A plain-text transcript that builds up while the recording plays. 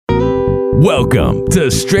Welcome to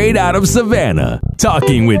Straight Out of Savannah,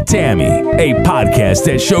 Talking with Tammy, a podcast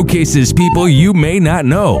that showcases people you may not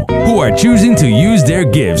know who are choosing to use their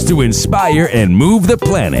gifts to inspire and move the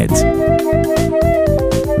planet.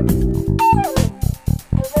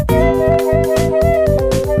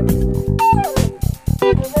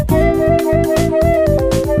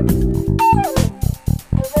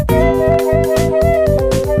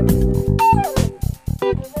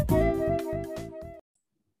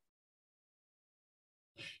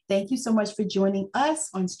 Thank you so much for joining us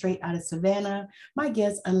on Straight Out of Savannah. My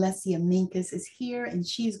guest, Alessia Minkus, is here, and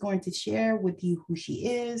she's going to share with you who she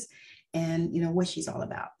is and what she's all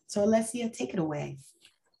about. So Alessia, take it away.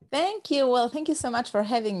 Thank you. Well, thank you so much for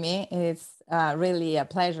having me. It's really a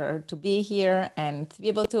pleasure to be here and to be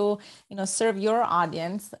able to, serve your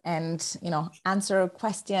audience and, answer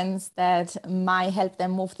questions that might help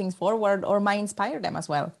them move things forward or might inspire them as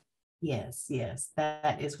well. Yes,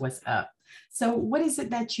 that is what's up. So what is it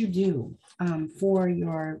that you do for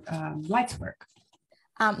your life's work?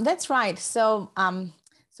 That's right. So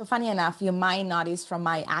funny enough, you might notice from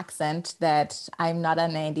my accent that I'm not a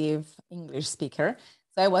native English speaker.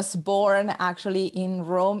 So I was born actually in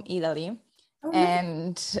Rome, Italy. Oh,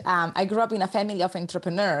 and I grew up in a family of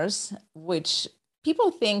entrepreneurs, which people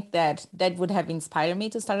think that would have inspired me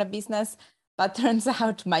to start a business. But turns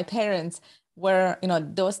out my parents were,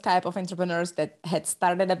 those type of entrepreneurs that had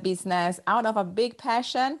started a business out of a big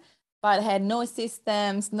passion, but had no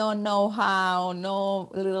systems, no know-how,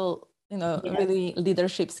 no little, really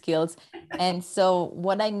leadership skills. And so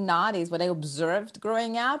what I noticed, what I observed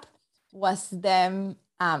growing up was them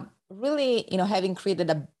really, having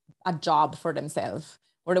created a job for themselves,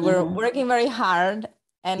 where they were working very hard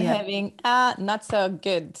and having not so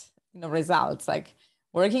good, results, like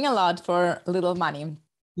working a lot for little money.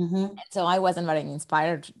 And so I wasn't very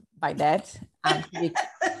inspired by that, to be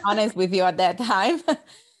honest with you at that time.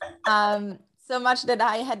 So much that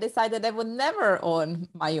I had decided I would never own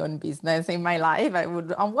my own business in my life. I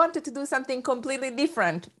wanted to do something completely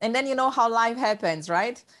different. And then how life happens,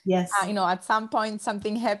 right? Yes. At some point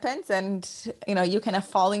something happens and, you kind of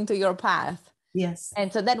fall into your path. Yes.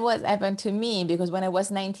 And so that was happened to me because when I was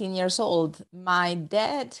 19 years old, my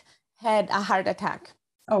dad had a heart attack.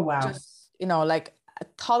 Oh, wow. Just,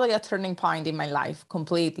 totally a turning point in my life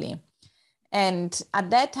completely. And at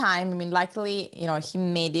that time, luckily, he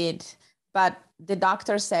made it, but the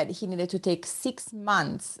doctor said he needed to take 6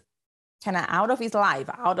 months kind of out of his life,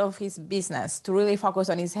 out of his business to really focus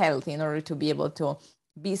on his health in order to be able to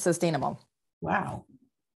be sustainable. Wow.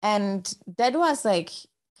 And that was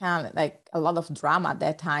kind of a lot of drama at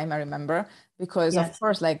that time, I remember, because of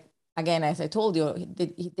course, again, as I told you,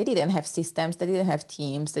 they didn't have systems, they didn't have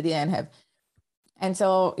teams, they didn't have. And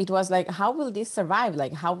so it was how will this survive?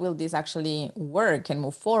 How will this actually work and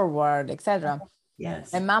move forward, etc.?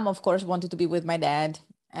 Yes. My mom, of course, wanted to be with my dad.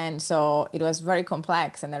 And so it was very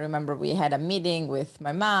complex. And I remember we had a meeting with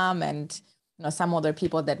my mom and some other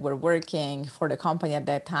people that were working for the company at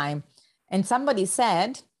that time. And somebody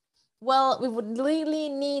said, well, we would really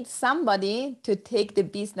need somebody to take the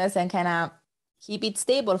business and kind of keep it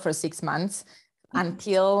stable for 6 months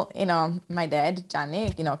until, my dad,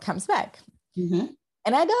 Johnny, comes back.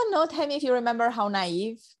 And I don't know, Tammy, if you remember how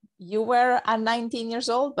naive you were at 19 years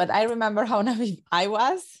old, but I remember how naive I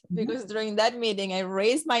was because during that meeting, I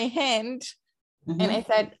raised my hand and I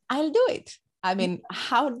said, I'll do it.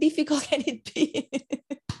 How difficult can it be?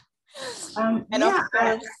 And of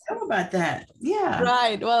course, I know about that. Yeah.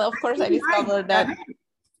 Right. Well, of course, I discovered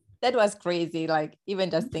that was crazy.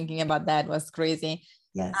 Even just thinking about that was crazy.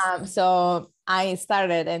 Yes. So I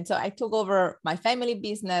started, and so I took over my family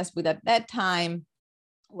business, which at that time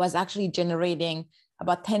was actually generating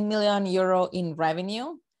about 10 million euro in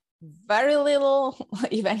revenue, very little,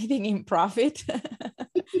 if anything, in profit.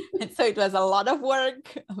 And so it was a lot of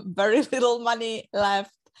work, very little money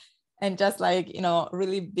left, and just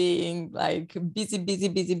really being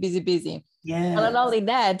busy. Yeah. Not only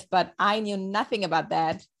that, but I knew nothing about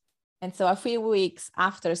that. And so a few weeks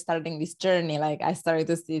after starting this journey, I started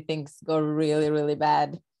to see things go really, really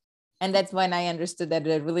bad. And that's when I understood that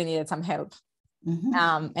I really needed some help.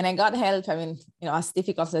 And I got help. As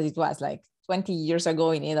difficult as it was, 20 years ago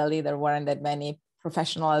in Italy, there weren't that many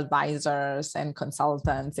professional advisors and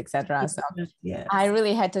consultants, etc. So I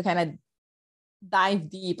really had to kind of dive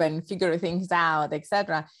deep and figure things out,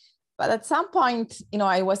 etc. But at some point,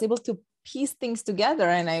 I was able to piece things together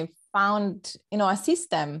and I found, a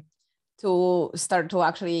system to start to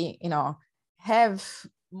actually, have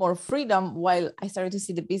more freedom while I started to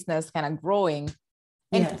see the business kind of growing.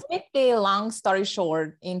 And to make the long story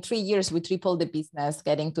short, in 3 years, we tripled the business,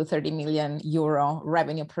 getting to 30 million euro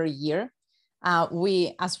revenue per year.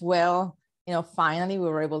 we as well, finally we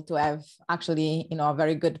were able to have actually, a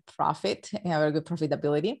very good profit, a very good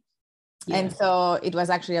profitability. Yeah. And so it was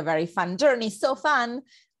actually a very fun journey, so fun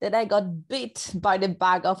that I got bit by the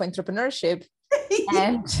bug of entrepreneurship.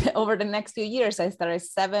 And over the next few years, I started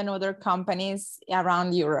 7 other companies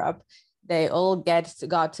around Europe. They all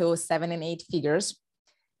got to 7 and 8 figures.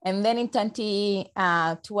 And then in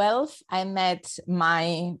 2012, I met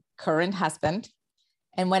my current husband.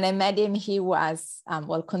 And when I met him, he was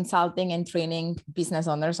consulting and training business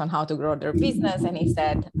owners on how to grow their business. And he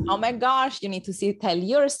said, oh my gosh, you need to tell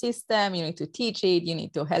your system, you need to teach it, you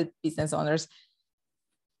need to help business owners.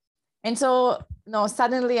 And so,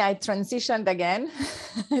 suddenly I transitioned again.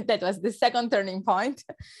 That was the second turning point.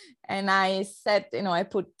 And I said, I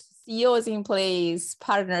put CEOs in place,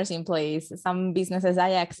 partners in place, some businesses,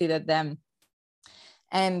 I exited them.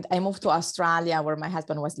 And I moved to Australia where my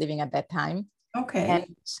husband was living at that time. Okay.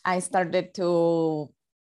 And I started to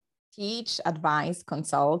teach, advise,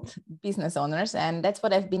 consult business owners. And that's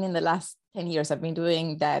what I've been in the last 10 years. I've been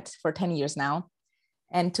doing that for 10 years now.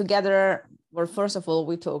 And together, first of all,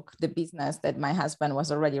 we took the business that my husband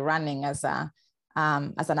was already running as an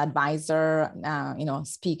advisor,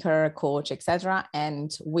 speaker, coach, etc.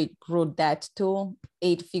 And we grew that to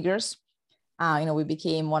 8 figures. We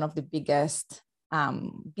became one of the biggest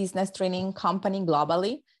business training company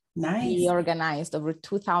globally. Nice. We organized over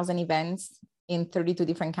 2,000 events in 32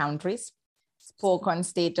 different countries, spoke on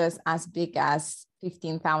stages as big as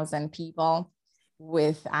 15,000 people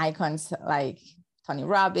with icons like Tony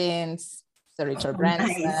Robbins, Sir Richard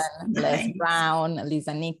Branson, Les Brown,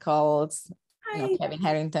 Lisa Nichols, Kevin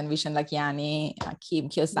Harrington, Vishen Lakhiani, Kim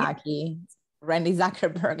Kiyosaki, Randy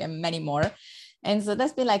Zuckerberg, and many more. And so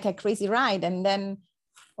that's been like a crazy ride. And then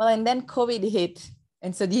COVID hit.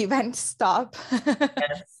 And so the event stopped.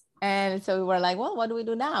 Yes. And so we were like, well, what do we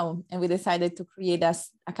do now? And we decided to create a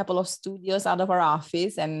couple of studios out of our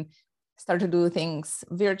office and start to do things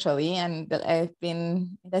virtually. And it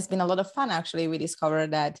has been a lot of fun, actually. We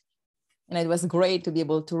discovered that, it was great to be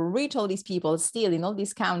able to reach all these people still in all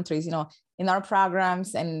these countries, in our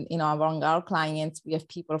programs and, among our clients, we have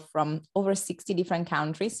people from over 60 different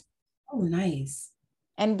countries. Oh, nice.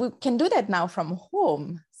 And we can do that now from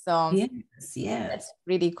home. So yes. That's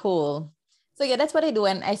really cool. So yeah, that's what I do.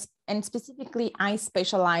 And specifically, I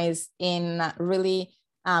specialize in really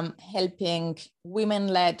helping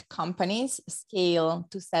women-led companies scale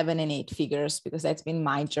to 7 and 8 figures, because that's been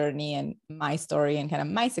my journey and my story and kind of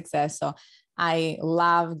my success. So I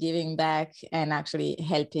love giving back and actually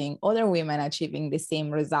helping other women achieving the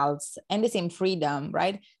same results and the same freedom,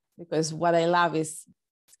 right? Because what I love is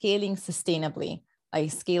scaling sustainably,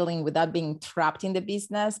 like scaling without being trapped in the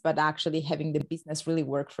business, but actually having the business really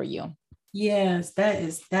work for you. Yes,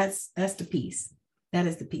 that's the piece. That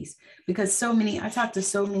is the piece, because I talk to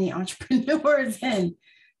so many entrepreneurs, and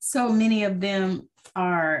so many of them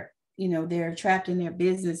are, they're trapped in their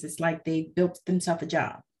business. It's like they built themselves a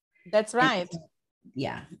job. That's right.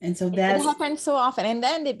 And so that happens so often. And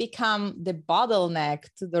then they become the bottleneck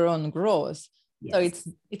to their own growth. Yes.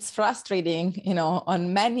 So it's frustrating,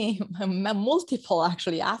 on multiple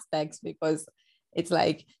actually aspects, because it's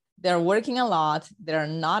like, they're working a lot. They're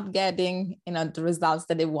not getting, the results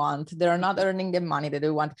that they want. They're not earning the money that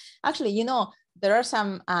they want. Actually, there are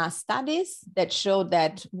some studies that show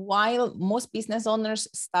that while most business owners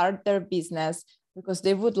start their business because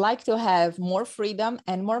they would like to have more freedom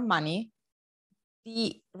and more money,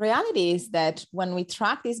 the reality is that when we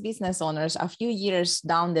track these business owners a few years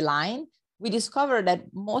down the line, we discover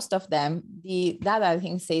that most of them, the data I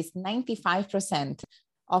think says 95%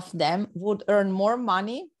 of them would earn more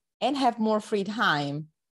money and have more free time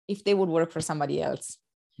if they would work for somebody else.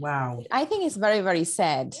 Wow. I think it's very, very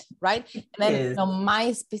sad, right? And then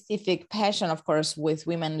my specific passion, of course, with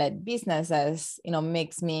women-led businesses,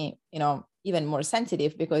 makes me, even more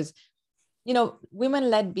sensitive, because,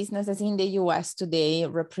 women-led businesses in the US today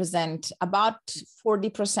represent about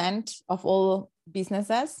 40% of all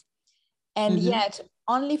businesses. And yet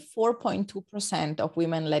only 4.2% of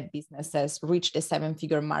women-led businesses reach the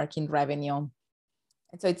 7-figure mark in revenue.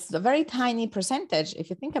 And so it's a very tiny percentage if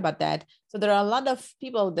you think about that. So there are a lot of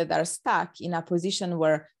people that are stuck in a position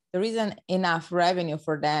where there isn't enough revenue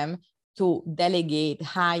for them to delegate,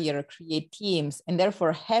 hire, create teams, and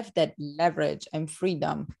therefore have that leverage and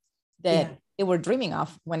freedom that they were dreaming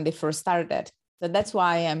of when they first started. So that's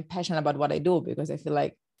why I'm passionate about what I do, because I feel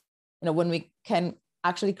like, when we can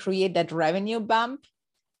actually create that revenue bump,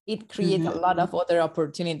 it creates a lot of other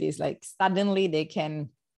opportunities. Like suddenly they can,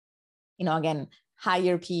 again,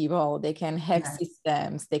 hire people, they can have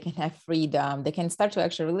systems, they can have freedom, they can start to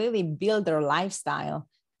actually really build their lifestyle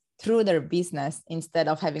through their business instead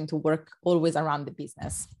of having to work always around the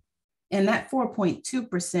business. And that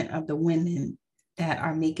 4.2% of the women that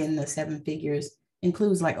are making the seven figures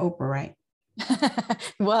includes like Oprah, right?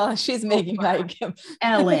 Well, she's making like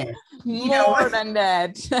Ellen, more than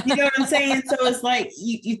that. You know what I'm saying? So it's like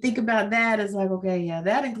you think about that as like, okay, yeah,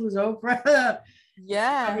 that includes Oprah.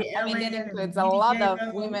 Yeah, I mean, that includes a lot of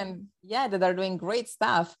women, that are doing great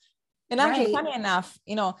stuff. And actually, funny enough,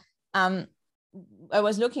 I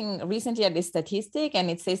was looking recently at this statistic,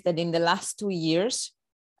 and it says that in the last 2 years,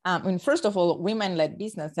 first of all, women-led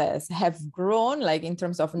businesses have grown, like in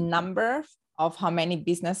terms of number of how many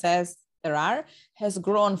businesses there are, has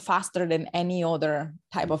grown faster than any other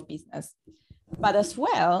type of business. But as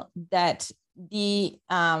well, that the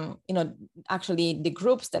actually the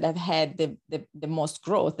groups that have had the most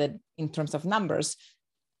growth that in terms of numbers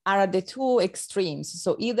are at the two extremes.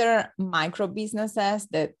 So either micro businesses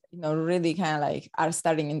that really kind of like are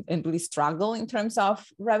starting and really struggle in terms of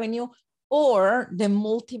revenue, or the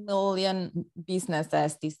multi-million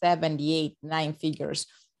businesses, the 7, the 8, 9 figures.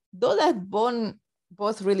 Those have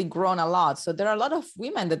both really grown a lot. So there are a lot of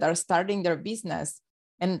women that are starting their business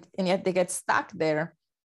and yet they get stuck there.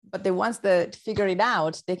 But the ones that figure it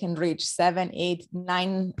out, they can reach 7, 8,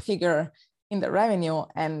 9 figure in the revenue.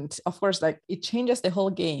 And of course, like it changes the whole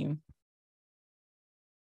game.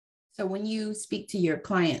 So when you speak to your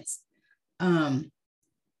clients,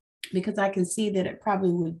 because I can see that it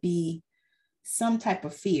probably would be some type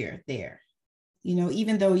of fear there,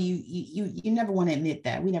 even though you never want to admit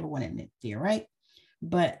that. We never want to admit fear, right?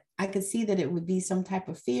 But I could see that it would be some type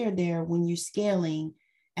of fear there when you're scaling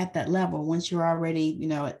at that level. Once you're already,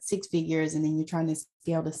 at 6 figures and then you're trying to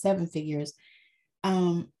scale to 7 figures.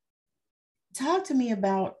 Talk to me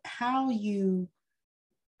about how you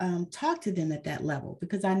talk to them at that level,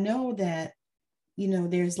 because I know that,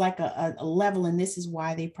 there's like a level, and this is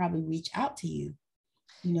why they probably reach out to you,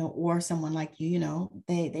 or someone like you,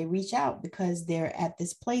 they reach out because they're at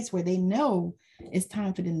this place where they know it's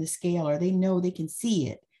time for them to scale, or they know they can see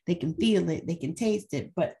it, they can feel it, they can taste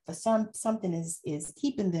it, but for something is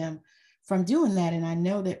keeping them from doing that. And I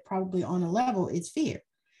know that probably on a level it's fear.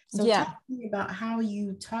 So talk to me about how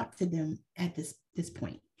you talk to them at this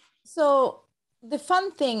point. So the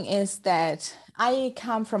fun thing is that I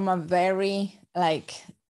come from a very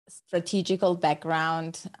strategical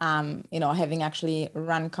background, having actually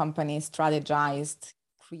run companies, strategized,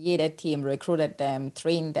 created team, recruited them,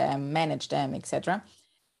 trained them, managed them, etc.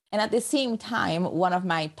 And at the same time, one of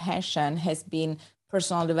my passion has been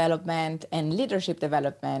personal development and leadership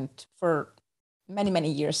development for many,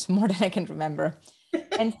 many years, more than I can remember.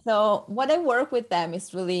 And so what I work with them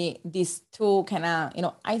is really these two kind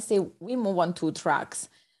of, I say we move on 2 tracks.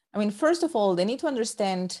 I mean, first of all, they need to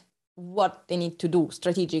understand what they need to do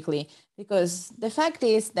strategically, because the fact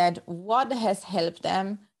is that what has helped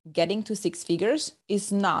them getting to 6 figures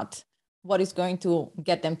is not what is going to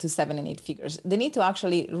get them to 7 and 8 figures. They need to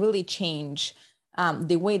actually really change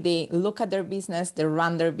the way they look at their business, they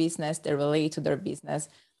run their business, they relate to their business.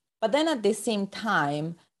 But then at the same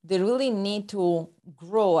time, they really need to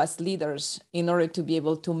grow as leaders in order to be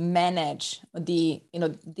able to manage the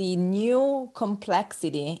new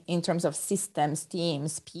complexity in terms of systems,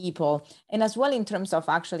 teams, people, and as well in terms of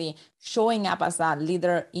actually showing up as a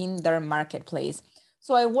leader in their marketplace.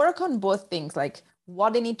 So I work on both things, like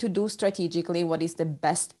what they need to do strategically, what is the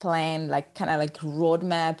best plan, like kind of like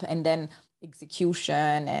roadmap, and then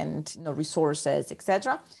execution and resources,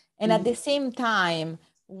 etc. And at the same time,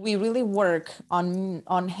 we really work on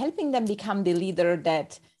helping them become the leader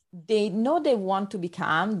that they know they want to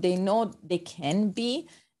become, they know they can be,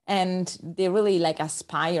 and they really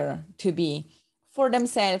aspire to be for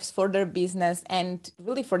themselves, for their business, and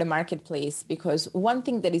really for the marketplace. Because one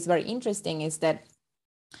thing that is very interesting is that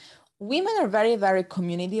women are very, very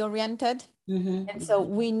community oriented. Mm-hmm. And so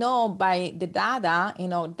we know by the data,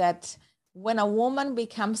 that when a woman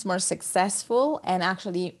becomes more successful and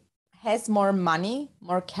actually has more money,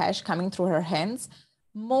 more cash coming through her hands,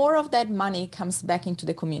 more of that money comes back into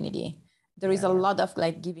the community. There is a lot of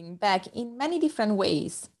giving back in many different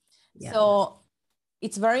ways. Yeah. So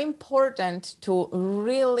it's very important to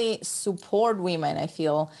really support women, I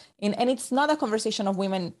feel. And it's not a conversation of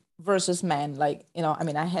women versus men.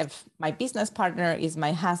 I have my business partner is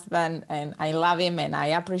my husband, and I love him and I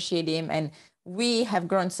appreciate him. And we have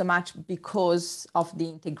grown so much because of the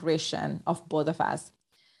integration of both of us.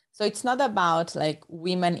 So it's not about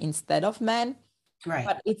women instead of men, right?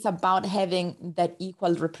 But it's about having that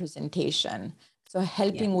equal representation. So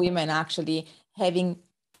helping women actually having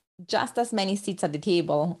just as many seats at the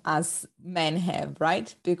table as men have,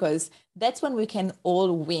 right? Because that's when we can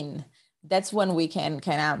all win. that's when we can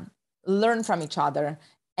kind of learn from each other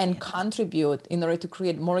and contribute in order to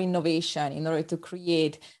create more innovation, in order to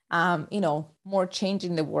create, more change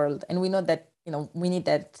in the world. And we know that, we need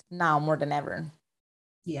that now more than ever.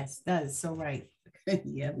 Yes, that is so right.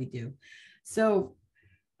 Yeah, we do. So,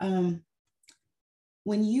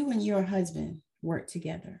 when you and your husband work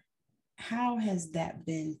together, how has that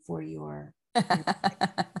been for your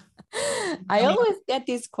I always get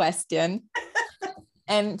this question.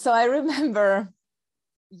 And so I remember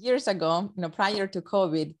years ago, prior to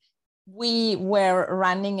COVID, we were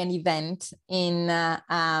running an event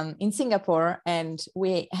in Singapore, and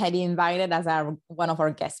we had invited as one of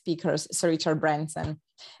our guest speakers, Sir Richard Branson.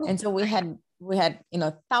 And so we had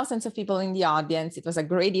thousands of people in the audience. It was a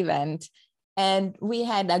great event. And we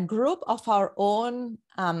had a group of our own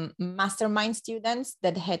mastermind students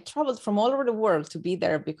that had traveled from all over the world to be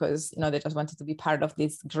there because, they just wanted to be part of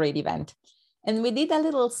this great event. And we did a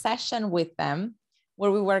little session with them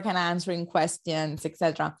where we were kind of answering questions,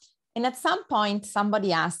 etc. And at some point,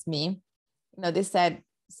 somebody asked me, they said,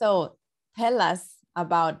 so tell us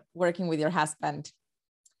about working with your husband.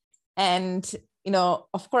 And,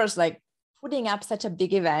 of course, like putting up such a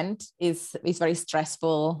big event is very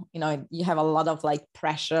stressful. You have a lot of like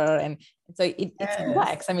pressure. And so it's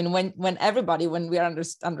complex. I mean, when we are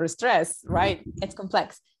under stress, right? It's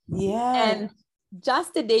complex. Yeah. And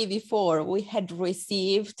just the day before, we had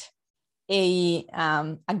received a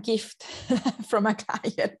gift from a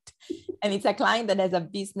client, and it's a client that has a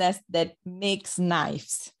business that makes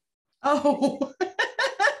knives. Oh.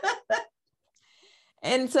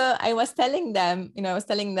 And so I was telling them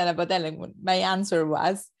about that. Like, my answer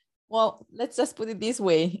was, well, let's just put it this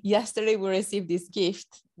way. Yesterday we received this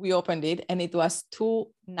gift. We opened it, and it was two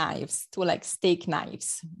like steak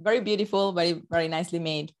knives, very beautiful, very, very nicely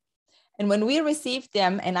made. And when we received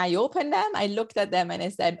them and I opened them, I looked at them and I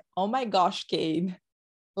said, oh my gosh, Kate,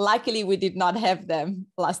 luckily we did not have them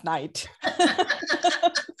last night.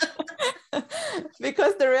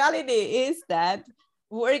 Because the reality is that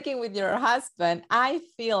working with your husband, I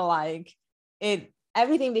feel like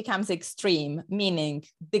everything becomes extreme, meaning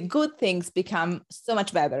the good things become so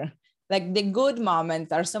much better. Like the good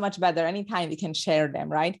moments are so much better anytime we can share them,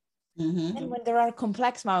 right? Mm-hmm. And when there are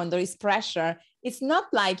complex moments, there is pressure. It's not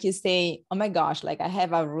like you say, oh my gosh, like I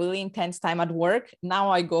have a really intense time at work. Now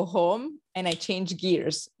I go home and I change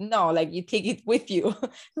gears. No, like you take it with you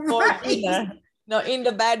for dinner, in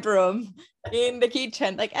the bedroom, in the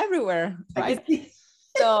kitchen, like everywhere, right?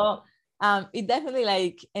 So it definitely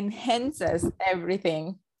like enhances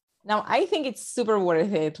everything. Now, I think it's super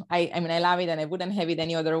worth it. I mean, I love it and I wouldn't have it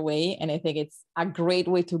any other way. And I think it's a great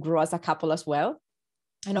way to grow as a couple as well.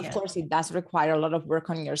 And of course, it does require a lot of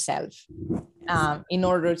work on yourself in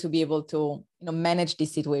order to be able to, manage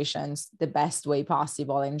these situations the best way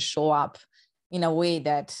possible and show up in a way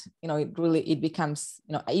that, it becomes,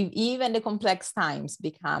 even the complex times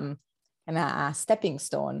become a stepping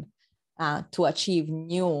stone to achieve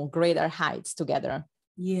new, greater heights together.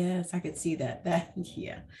 Yes, I could see that.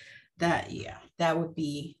 That would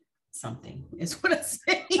be something, is what I'm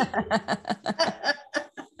saying.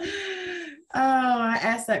 I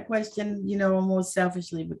asked that question, almost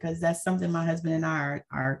selfishly, because that's something my husband and I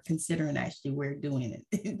are considering. Actually, we're doing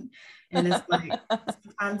it. And it's like,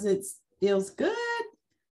 sometimes it feels good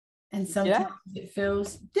and sometimes it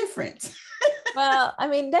feels different. Well, I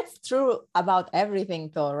mean, that's true about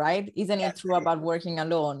everything though, right? Isn't it true about working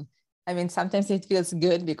alone? I mean, sometimes it feels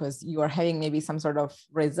good because you are having maybe some sort of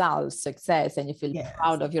results, success, and you feel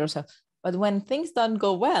proud of yourself. But when things don't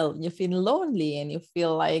go well, you feel lonely and you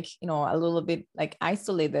feel like, a little bit like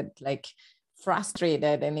isolated, like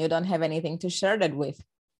frustrated, and you don't have anything to share that with.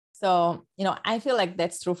 So, I feel like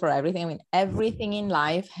that's true for everything. I mean, everything in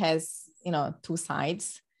life has, two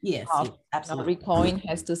sides. Yes, absolutely. Every coin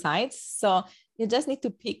has two sides. So you just need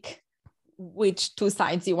to pick which two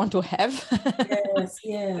sides you want to have. Yes.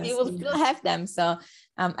 You will still have them. So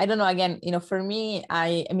I don't know, again, for me,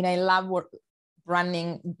 I love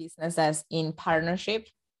running businesses in partnership.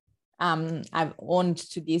 I've owned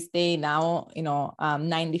to this day now,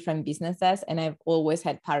 9 different businesses, and I've always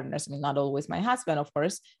had partners. I mean, not always my husband, of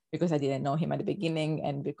course, because I didn't know him at the beginning,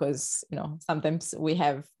 and because, sometimes we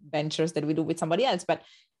have ventures that we do with somebody else, but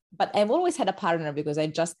I've always had a partner because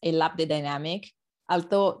I love the dynamic.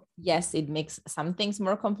 Although, yes, it makes some things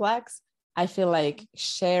more complex. I feel like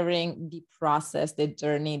sharing the process, the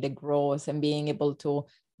journey, the growth, and being able to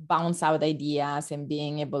bounce out ideas and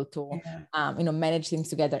being able to, manage things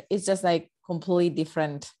together. It's just like completely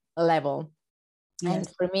different level. Yes. And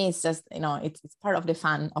for me, it's just, it's part of the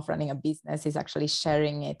fun of running a business is actually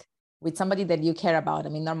sharing it with somebody that you care about. I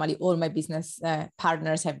mean, normally all my business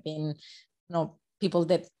partners have been, people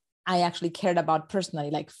that I actually cared about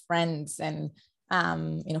personally, like friends and,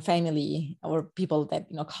 family, or people that,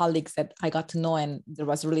 colleagues that I got to know. And there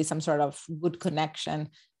was really some sort of good connection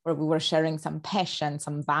where we were sharing some passion,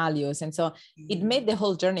 some values. And so it made the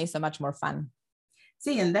whole journey so much more fun.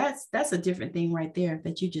 See, and that's a different thing right there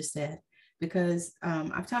that you just said, because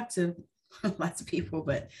I've talked to lots of people,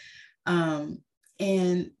 but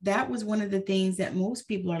and that was one of the things that most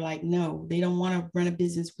people are like, no, they don't want to run a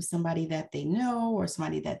business with somebody that they know, or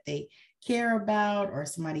somebody that they care about, or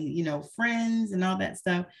somebody, friends and all that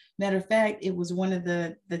stuff. Matter of fact, it was one of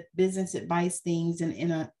the business advice things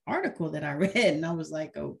in an article that I read, and I was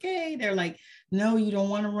like, okay. They're like, no, you don't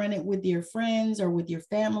want to run it with your friends or with your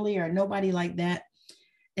family or nobody like that.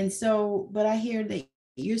 And so, but I hear that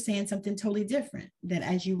you're saying something totally different, that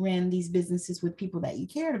as you ran these businesses with people that you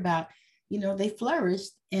cared about, they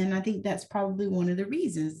flourished. And I think that's probably one of the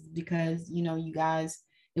reasons, because, you guys,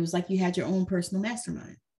 it was like you had your own personal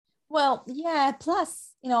mastermind. Well, yeah.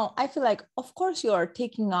 Plus, I feel like, of course, you're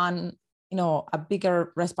taking on, a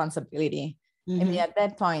bigger responsibility. Mm-hmm. I mean, at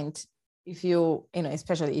that point, if you,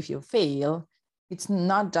 especially if you fail, it's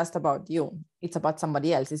not just about you, it's about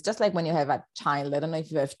somebody else. It's just like when you have a child. I don't know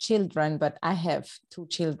if you have children, but I have 2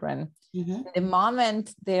 children. Mm-hmm. The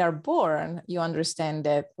moment they are born, you understand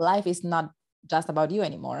that life is not just about you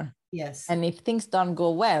anymore. Yes. And if things don't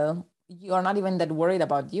go well, you are not even that worried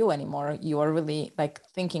about you anymore. You are really like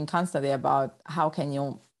thinking constantly about how can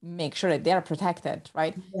you make sure that they are protected,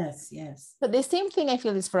 right? Yes, yes. So the same thing I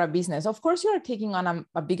feel is for a business. Of course, you are taking on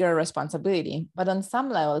a bigger responsibility, but on some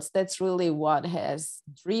levels, that's really what has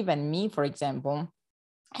driven me, for example.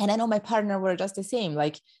 And I know my partner were just the same,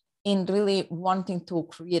 like in really wanting to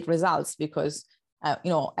create results, because,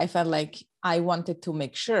 I felt like I wanted to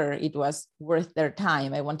make sure it was worth their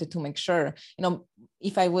time. I wanted to make sure,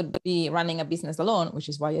 if I would be running a business alone, which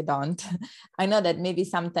is why I don't, I know that maybe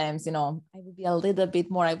sometimes, I would be a little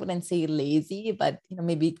bit more, I wouldn't say lazy, but,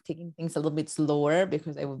 maybe taking things a little bit slower,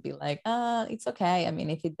 because I would be like, it's okay. I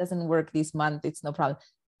mean, if it doesn't work this month, it's no problem.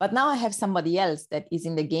 But now I have somebody else that is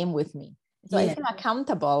in the game with me. So I feel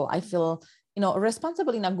accountable. I feel,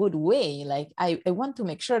 responsible in a good way. Like I want to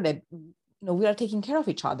make sure that, we are taking care of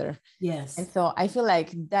each other. Yes. And so I feel like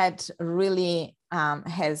that really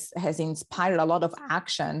has inspired a lot of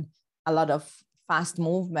action, a lot of fast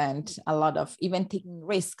movement, a lot of even taking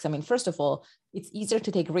risks. I mean, first of all, it's easier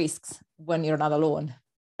to take risks when you're not alone,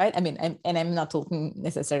 right? I mean, I'm not talking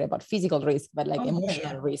necessarily about physical risk, but like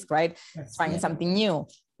emotional risk, right? Yes. Trying something new,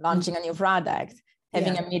 launching a new product,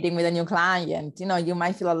 having a meeting with a new client. You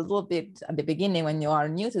might feel a little bit at the beginning when you are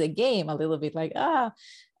new to the game, a little bit like,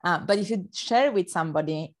 but if you share with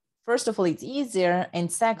somebody, first of all, it's easier.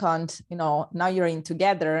 And second, now you're in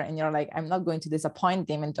together and you're like, I'm not going to disappoint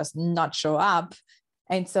them and just not show up.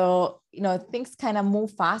 And so, things kind of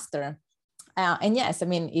move faster. And yes, I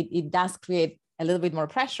mean, it does create a little bit more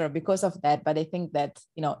pressure because of that. But I think that,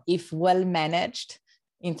 if well managed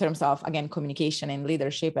in terms of, again, communication and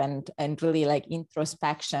leadership and really like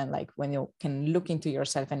introspection, like when you can look into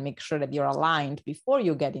yourself and make sure that you're aligned before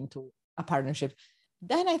you get into a partnership,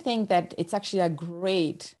 then I think that it's actually a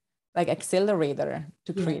great like accelerator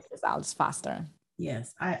to create results faster.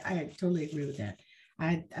 Yes, I totally agree with that.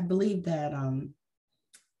 I believe that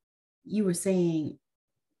you were saying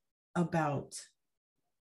about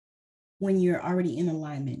when you're already in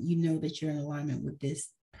alignment, that you're in alignment with this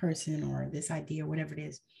person or this idea or whatever it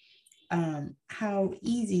is, how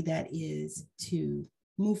easy that is to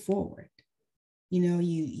move forward.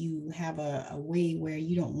 You have a way where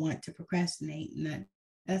you don't want to procrastinate, and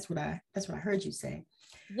that's what I heard you say.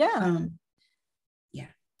 Yeah.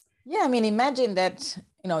 I mean, imagine that,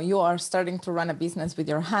 you are starting to run a business with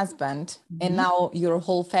your husband, and now your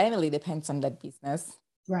whole family depends on that business.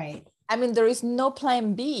 Right. I mean, there is no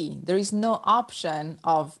plan B. There is no option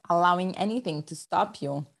of allowing anything to stop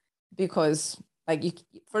you, because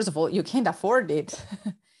first of all, you can't afford it.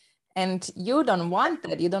 And you don't want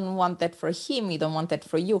that. You don't want that for him. You don't want that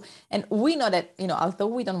for you. And we know that, although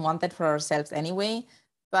we don't want that for ourselves anyway,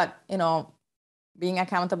 but, being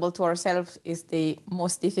accountable to ourselves is the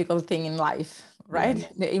most difficult thing in life, right?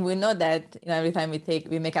 Yeah. We know that, every time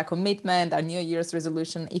we make a commitment, a New Year's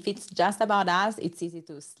resolution, if it's just about us, it's easy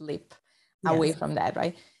to slip away from that,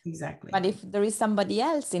 right? Exactly. But if there is somebody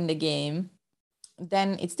else in the game,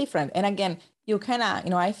 then it's different. And again, you kind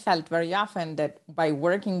of, I felt very often that by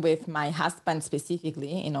working with my husband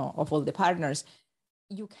specifically, of all the partners,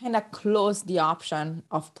 you kind of close the option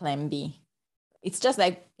of plan B. It's just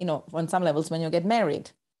like, on some levels when you get married,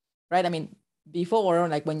 right? I mean, before,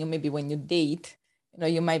 like when you date,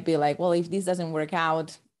 you might be like, well, if this doesn't work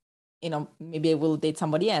out, maybe I will date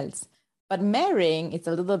somebody else. But marrying, it's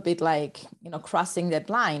a little bit like, crossing that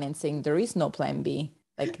line and saying there is no plan B.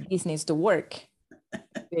 Like, this needs to work.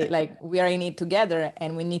 Like, we are in it together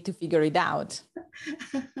and we need to figure it out.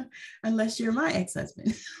 Unless you're my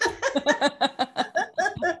ex-husband.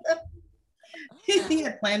 He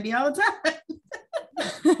had plan B all the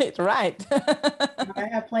time. Right. I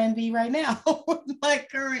have plan B right now with my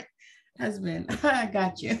current husband. I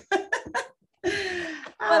got you.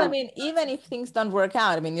 But I mean, even if things don't work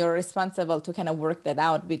out, I mean, you're responsible to kind of work that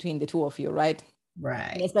out between the two of you, right?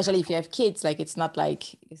 Right. And especially if you have kids, like, it's not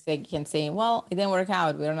like you can say, well, it didn't work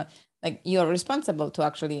out. We're not, like, you're responsible to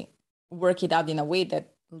actually work it out in a way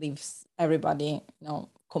that leaves everybody,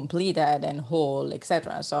 completed and whole,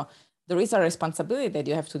 etc. So there is a responsibility that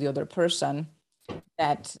you have to the other person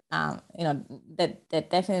that, that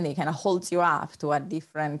definitely kind of holds you up to a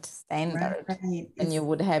different standard than you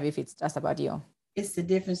would have if it's just about you. It's the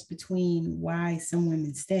difference between why some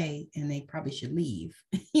women stay and they probably should leave,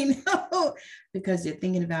 because they're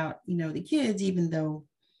thinking about, the kids, even though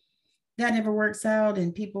that never works out.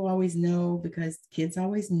 And people always know, because kids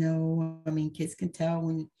always know. I mean, kids can tell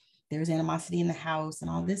when there's animosity in the house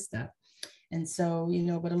and all this stuff. And so,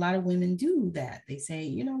 but a lot of women do that. They say,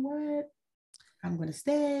 you know what, I'm going to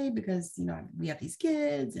stay because, we have these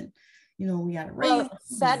kids and, we got to raise. Well,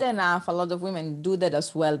 sad enough, a lot of women do that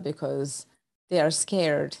as well because they are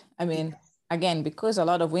scared. I mean, again, because a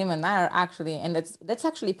lot of women are actually, and that's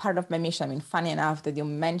actually part of my mission. I mean, funny enough that you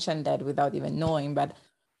mentioned that without even knowing, but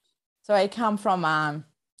so I come from a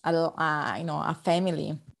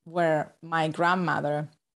family where my grandmother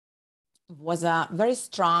was a very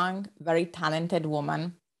strong, very talented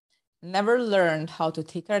woman, never learned how to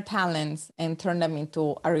take her talents and turn them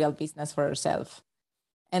into a real business for herself.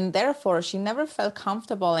 And therefore, she never felt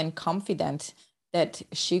comfortable and confident that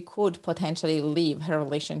she could potentially leave her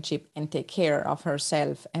relationship and take care of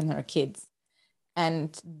herself and her kids.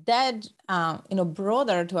 And that, brought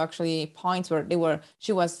her to actually points where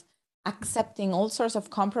she was accepting all sorts of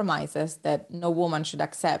compromises that no woman should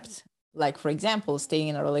accept. Like, for example, staying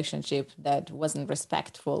in a relationship that wasn't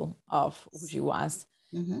respectful of who she was.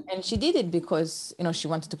 Mm-hmm. And she did it because, she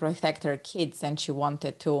wanted to protect her kids and she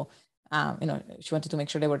wanted to, she wanted to make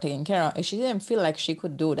sure they were taken care of. And she didn't feel like she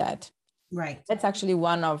could do that. Right. That's actually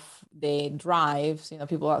one of the drives.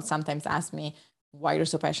 People sometimes ask me why you're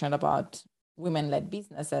so passionate about women-led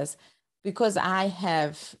businesses, because I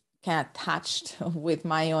have kind of touched with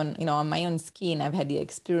my own, on my own skin. I've had the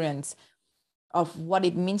experience of what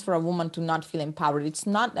it means for a woman to not feel empowered. It's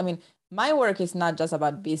not, I mean, my work is not just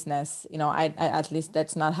about business. I at least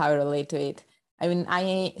that's not how I relate to it. I mean,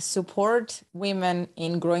 I support women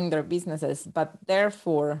in growing their businesses, but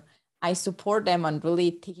therefore I support them on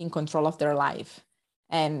really taking control of their life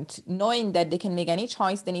and knowing that they can make any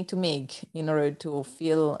choice they need to make in order to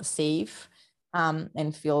feel safe,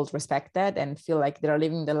 and feel respected and feel like they're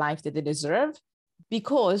living the life that they deserve,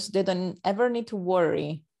 because they don't ever need to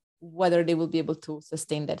worry whether they will be able to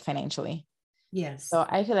sustain that financially. Yes. So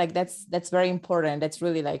I feel like that's very important. That's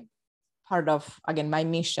really like part of, again, my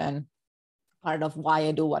mission, part of why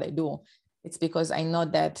I do what I do. It's because I know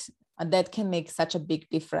that can make such a big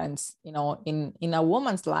difference, in a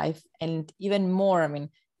woman's life. And even more, I mean,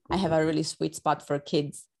 I have a really sweet spot for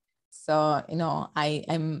kids. So, I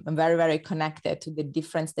am very, very connected to the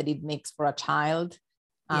difference that it makes for a child,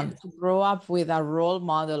 to grow up with a role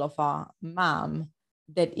model of a mom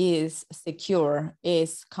that is secure,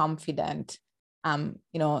 is confident, knows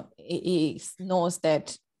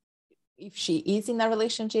that if she is in a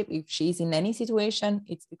relationship, if she's in any situation,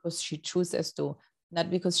 it's because she chooses to, not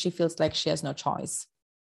because she feels like she has no choice.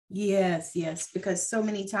 Yes, because so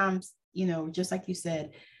many times, just like you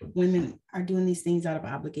said, women are doing these things out of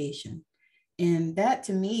obligation. And that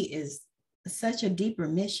to me is such a deeper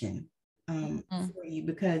mission for you,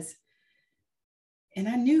 because, and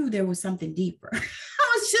I knew there was something deeper.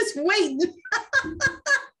 I was just waiting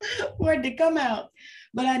for it to come out.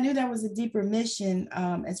 But I knew that was a deeper mission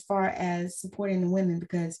as far as supporting the women,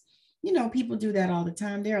 because, people do that all the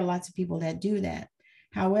time. There are lots of people that do that.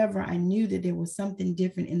 However, I knew that there was something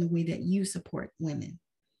different in the way that you support women,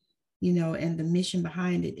 and the mission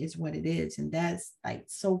behind it is what it is. And that's like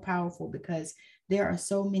so powerful, because there are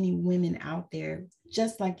so many women out there,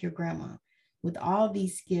 just like your grandma, with all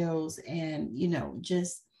these skills and,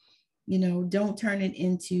 just, don't turn it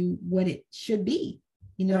into what it should be,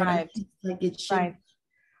 right. Like it should right.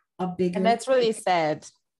 a bigger. And that's really sad.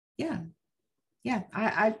 Yeah.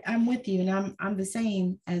 I'm with you. And I'm the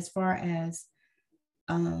same as far as,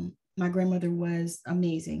 my grandmother was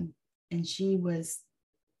amazing. And she was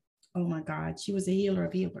Oh my God, she was a healer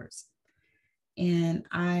of healers. And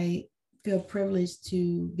I feel privileged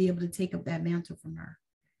to be able to take up that mantle from her.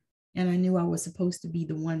 And I knew I was supposed to be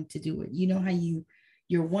the one to do it. You know how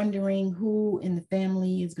you're wondering who in the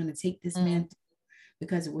family is going to take this mantle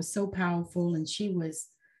because it was so powerful. And she was,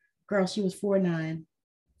 girl, she was 4'9",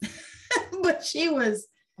 but she was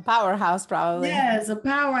a powerhouse, probably. yes, a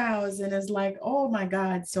powerhouse. And it's like, oh my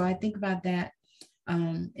God. So I think about that.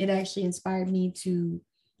 It actually inspired me to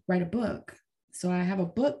write a book. So I have a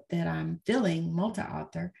book that I'm filling,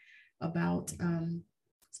 multi-author, about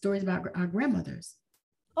stories about our grandmothers.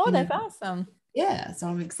 Oh, You that's know? awesome. Yeah, so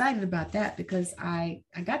I'm excited about that because I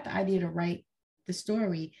got the idea to write the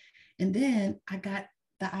story, and then I got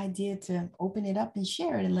the idea to open it up and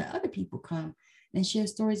share it and let other people come and share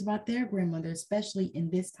stories about their grandmother, especially in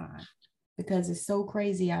this time, because it's so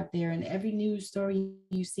crazy out there, and every news story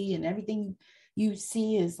you see and everything you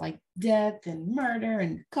see is like death and murder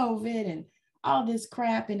and COVID and all this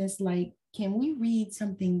crap, and it's like, can we read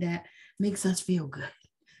something that makes us feel good?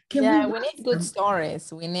 Can we Yeah, we watch need good something?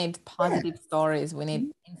 stories. We need Yeah. positive stories. We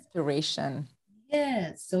need inspiration.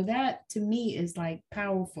 Yes. So that to me is like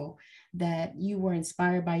powerful that you were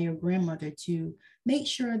inspired by your grandmother to make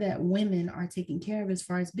sure that women are taken care of as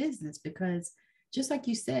far as business, because just like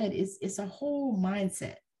you said, it's a whole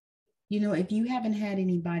mindset. You know, if you haven't had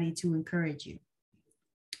anybody to encourage you,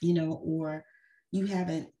 you know, or you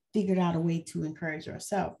haven't figured out a way to encourage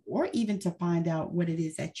yourself, or even to find out what it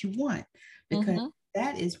is that you want, because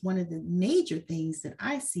that is one of the major things that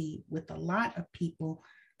I see with a lot of people.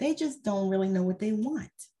 They just don't really know what they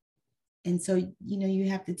want. And so, you know, you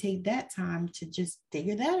have to take that time to just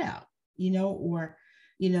figure that out, you know, or,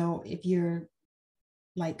 you know, if you're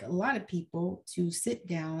like a lot of people, to sit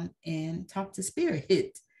down and talk to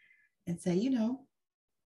spirit and say,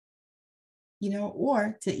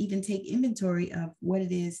 or to even take inventory of what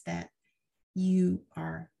it is that you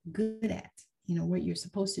are good at, what you're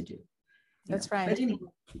supposed to do. That's right. But anyway,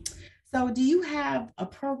 so do you have a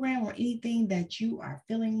program or anything that you are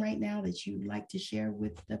feeling right now that you'd like to share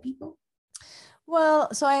with the people?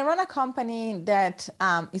 Well, so I run a company that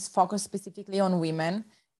is focused specifically on women,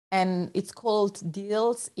 and it's called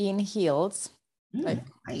Deals in Heels.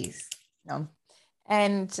 Nice.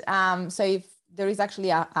 And so if there is actually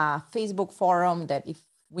a Facebook forum that if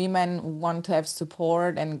women want to have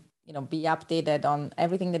support and be updated on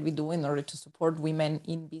everything that we do in order to support women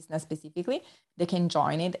in business specifically, they can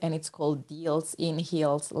join it, and it's called Deals in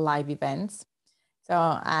Heels live events. So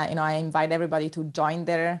I invite everybody to join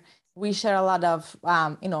there. We share a lot of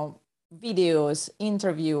videos,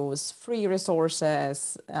 interviews, free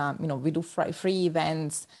resources. We do free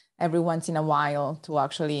events every once in a while to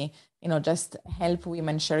actually just help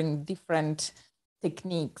women sharing different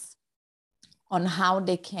techniques on how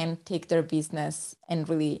they can take their business and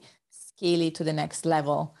really scale it to the next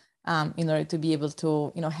level, in order to be able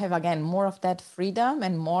to, have again more of that freedom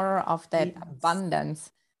and more of that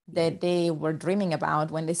abundance that they were dreaming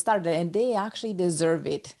about when they started, and they actually deserve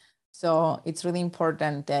it. So it's really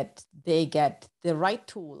important that they get the right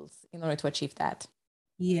tools in order to achieve that.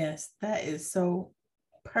 Yes, that is so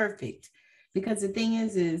perfect. Because the thing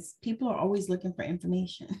is people are always looking for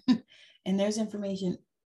information and there's information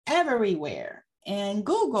everywhere. And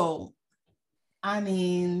Google, I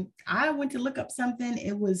mean, I went to look up something,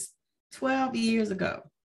 it was 12 years ago.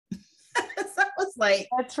 So I was like,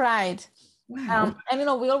 that's right. Wow. And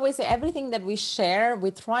we always say everything that we share,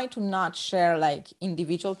 we try to not share like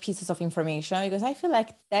individual pieces of information, because I feel like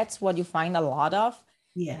that's what you find a lot of.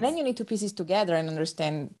 Yes. And then you need to piece it together and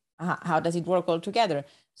understand how does it work all together.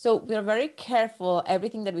 So we're very careful,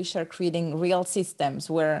 everything that we share, creating real systems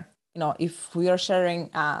where, if we are sharing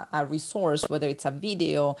a resource, whether it's a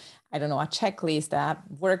video, I don't know, a checklist, a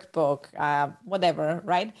workbook, whatever,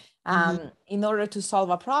 right? In order to solve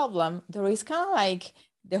a problem, there is kind of like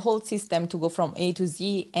the whole system to go from A to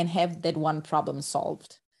Z and have that one problem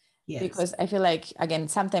solved. Yes. Because I feel like, again,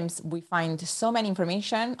 sometimes we find so many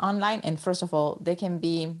information online, and first of all, they can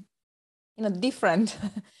be, different.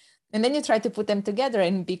 And then you try to put them together,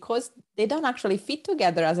 and because they don't actually fit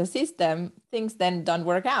together as a system, things then don't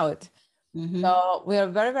work out. So we are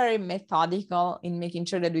very, very methodical in making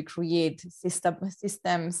sure that we create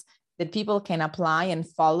systems that people can apply and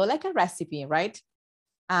follow, like a recipe, right?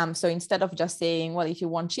 So instead of just saying, well, if you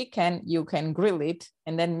want chicken, you can grill it,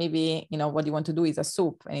 and then maybe, what you want to do is a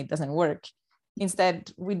soup and it doesn't work.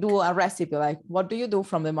 Instead, we do a recipe, like what do you do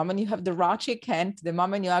from the moment you have the raw chicken to the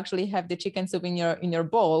moment you actually have the chicken soup in your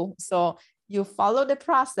bowl. So you follow the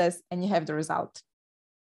process and you have the result.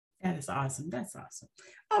 That is awesome. That's awesome.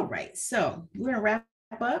 All right. So we're going to wrap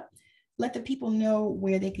up. Let the people know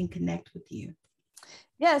where they can connect with you.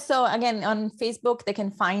 Yeah, so again, on Facebook, they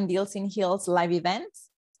can find Deals in Heels live events,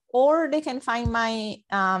 or they can find my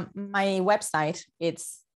my website.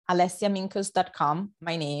 It's alessiaminkus.com,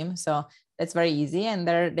 my name. So that's very easy. And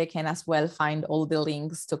there they can as well find all the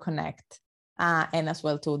links to connect and as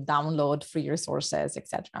well to download free resources,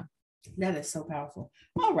 etc. That is so powerful.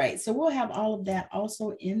 All right. So we'll have all of that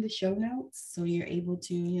also in the show notes. So you're able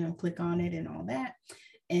to, click on it and all that.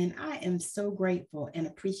 And I am so grateful and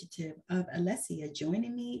appreciative of Alessia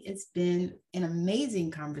joining me. It's been an amazing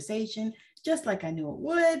conversation, just like I knew it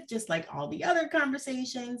would, just like all the other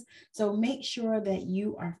conversations. So make sure that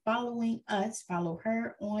you are following us, follow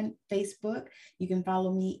her on Facebook. You can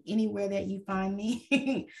follow me anywhere that you find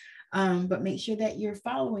me, but make sure that you're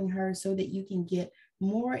following her so that you can get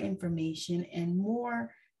more information and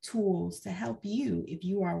more tools to help you if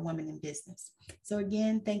you are a woman in business. So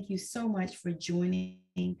again, thank you so much for joining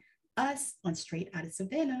us on Straight Outta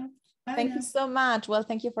Savannah. Bye Thank now. you so much. Well,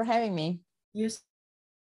 thank you for having me. You're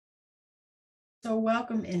so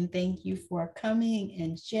welcome, and thank you for coming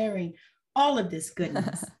and sharing all of this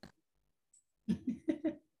goodness.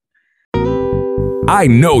 I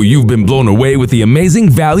know you've been blown away with the amazing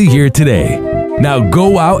value here today. Now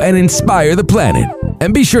go out and inspire the planet.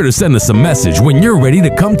 And be sure to send us a message when you're ready to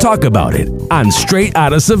come talk about it on Straight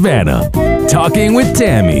Outta Savannah, Talking with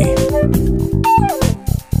Tammy.